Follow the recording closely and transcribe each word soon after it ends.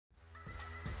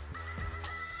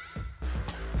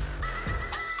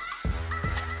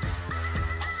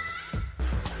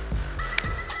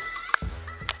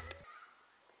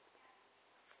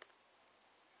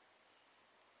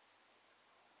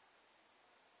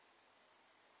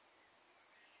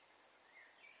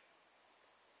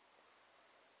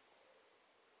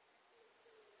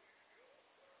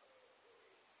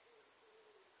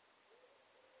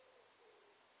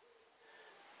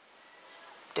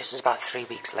This is about 3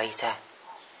 weeks later.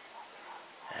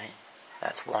 Right.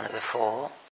 That's one of the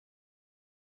 4.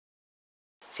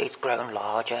 See, it's grown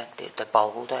larger, the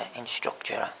bolder in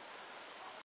structure.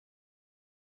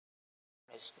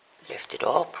 It's lifted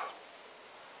up.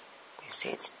 You see,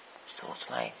 it's sort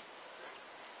of like,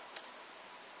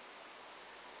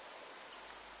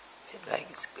 it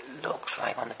looks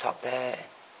like on the top there,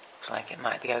 looks like it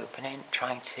might be opening,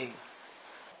 trying to.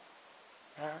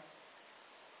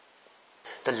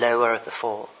 The lower of the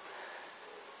 4.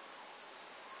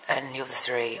 And the other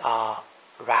 3 are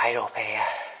right up here.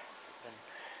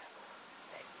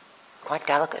 Quite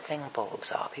delicate thing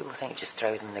bulbs are. People think just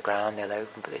throw them in the ground, they'll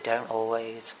open, but they don't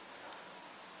always.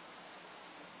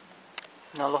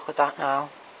 Now look at that now.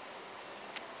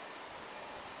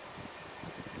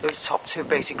 Those top 2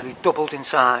 basically doubled in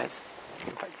size.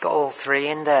 In fact, you've got all 3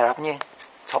 in there, haven't you?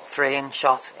 Top 3 in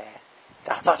shot. Yeah.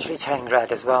 That's actually turned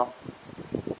red as well.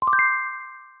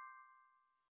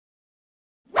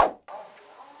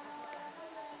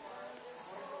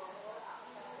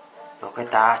 Look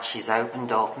at that, she's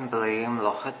opened up in bloom,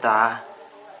 look at that.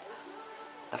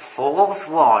 The 4th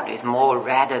one is more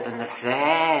redder than the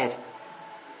 3rd.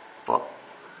 But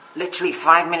literally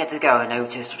 5 minutes ago I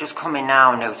noticed, just coming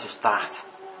now I noticed that.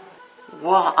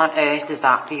 What on earth is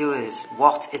that, viewers?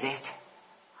 What is it?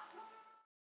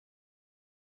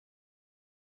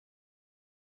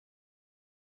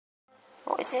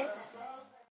 What is it?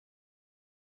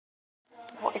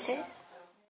 What is it?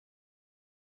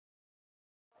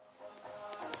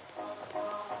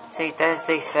 See, there's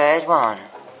the 3rd one.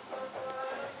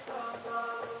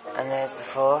 And there's the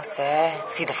 4th there.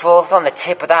 See, the 4th one, the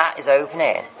tip of that is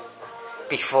opening.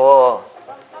 Before.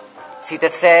 See, the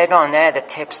 3rd one there, the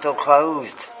tip's still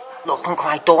closed. Looking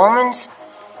quite dormant.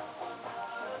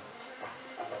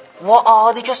 What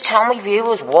are they? Just tell me,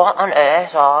 viewers, what on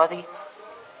earth are they?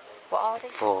 What are they?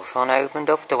 4th one opened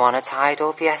up, the one I tied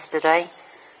up yesterday.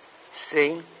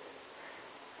 See?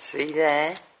 See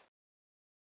there?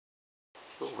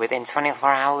 Within 24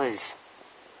 hours,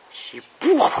 she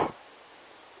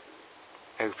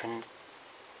opened.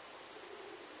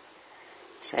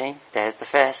 See, there's the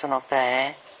 1st one up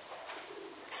there.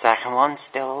 2nd one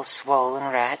still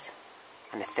swollen red.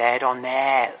 And the 3rd one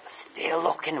there, still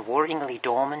looking worryingly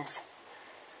dormant.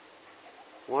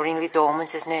 Worryingly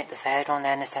dormant, isn't it? The 3rd one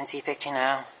there in the centre of your picture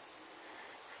now.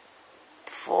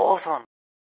 The 4th one,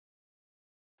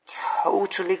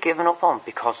 totally given up on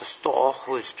because the stalk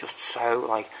was just so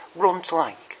like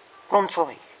runt-like.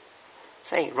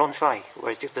 See, runt-like,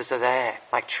 whereas the others are there,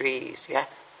 like trees, yeah?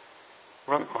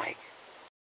 Runt-like.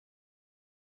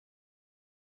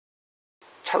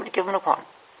 Totally given up on.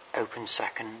 Open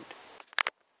 2nd.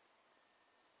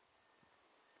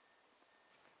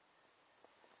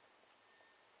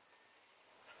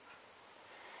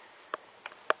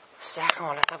 Second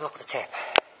one, let's have a look at the tip.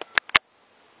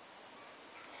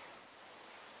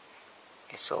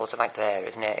 It's sort of like there,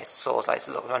 isn't it? It's sort of like,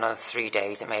 look, another 3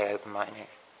 days it may open, mightn't it?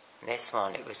 And this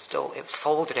one, it was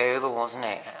folded over, wasn't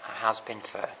it? It has been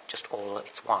for just all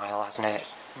its while, hasn't it?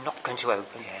 It's not going to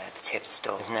open. Yeah, the tips are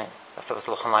still, isn't it? That's what it's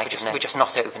looking like, isn't it? We're just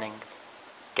not opening.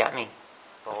 Get me?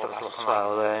 That's what it's looking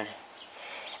swollen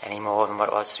any more than what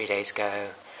it was 3 days ago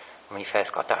when we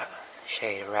first got that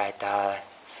shade of red there.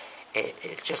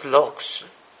 It just looks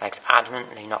like it's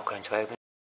adamantly not going to open.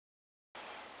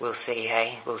 We'll see,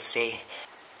 hey? We'll see.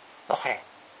 Look at it.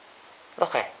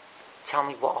 Look at it. Tell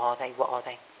me, what are they? What are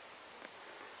they?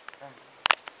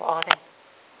 What are they?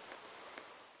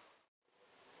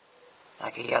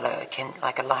 Like a yellow,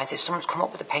 like a line. As if someone's come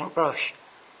up with a paintbrush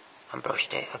and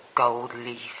brushed it, a gold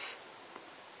leaf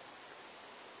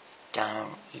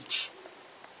down each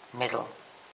middle.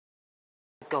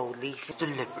 A gold leaf,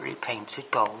 deliberately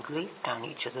painted gold leaf down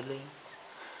each of the leaves.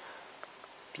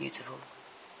 Beautiful.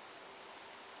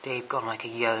 They've got like a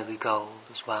yellowy gold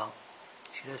as well.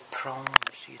 See those prongs?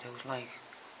 See those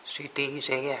see these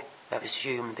here? I've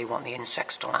assumed they want the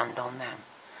insects to land on them.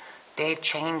 They've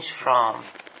changed from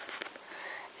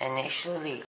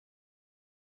initially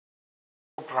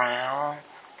brown.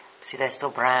 See, they're still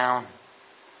brown.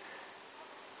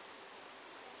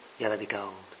 Yellowy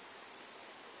gold.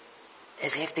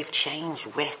 As if they've changed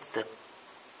with the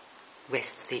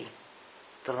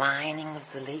lining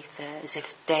of the leaf there, as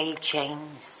if they've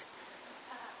changed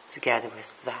together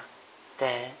with that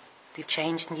there. They've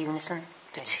changed in unison,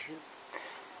 the two.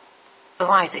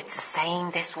 Otherwise, it's the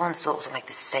same. This one's sort of like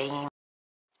the same.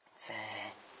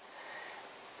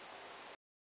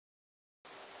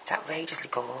 It's outrageously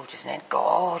gorgeous, isn't it?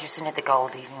 Gorgeous, isn't it? The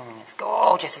gold leaf. It's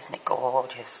gorgeous, isn't it?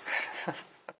 Gorgeous.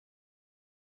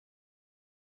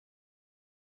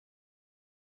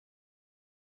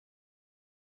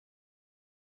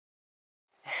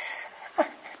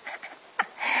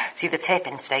 See the tip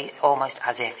in state, almost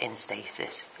as if in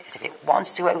stasis, as if it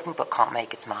wants to open but can't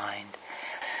make its mind.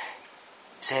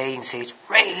 So you can see it's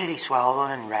really swollen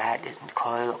and red, and the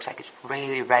colour looks like it's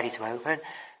really ready to open.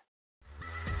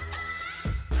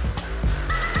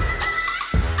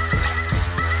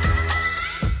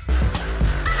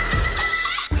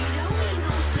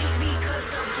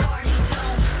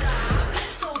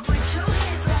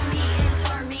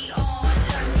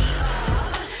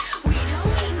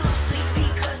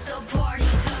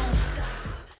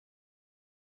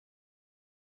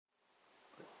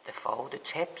 The folded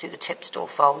tip, see the tip's still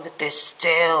folded, this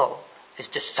still is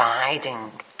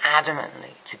deciding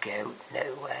adamantly to go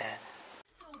nowhere.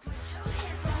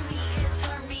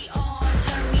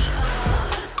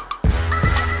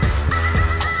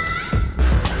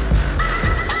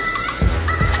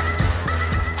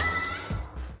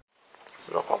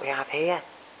 Look what we have here.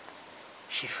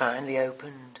 She finally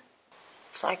opened.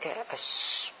 It's like a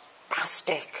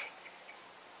spastic.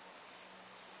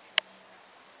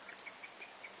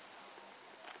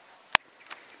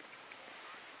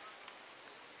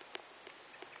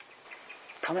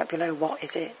 Comment below, what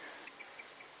is it?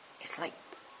 It's like,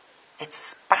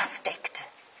 it's spastic.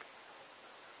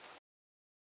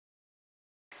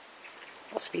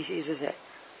 What species is it?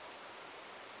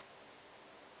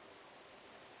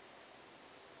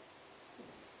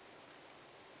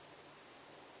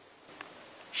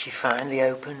 She finally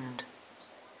opened.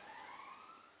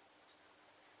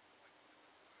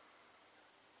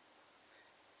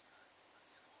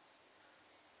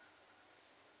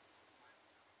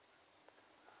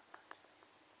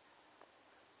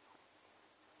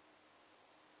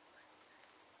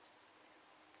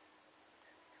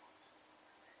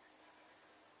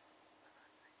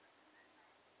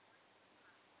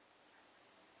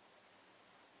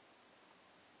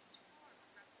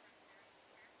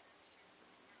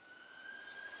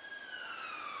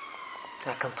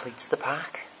 That completes the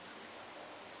pack.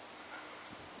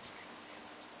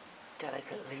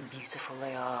 Delicately beautiful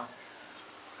they are.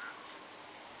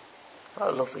 What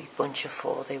a lovely bunch of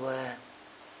four they were.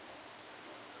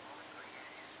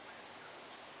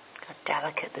 How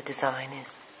delicate the design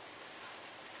is.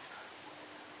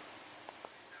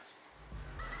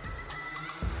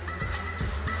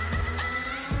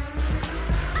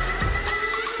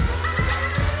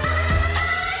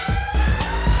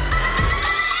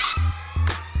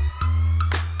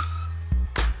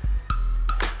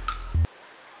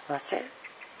 That's it.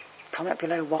 Comment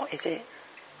below, what is it?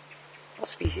 What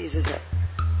species is it?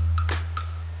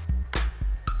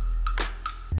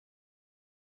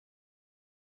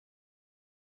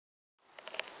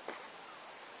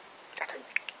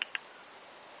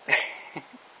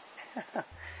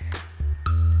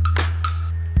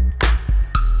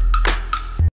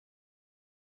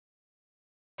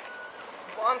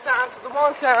 One time to the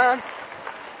one time.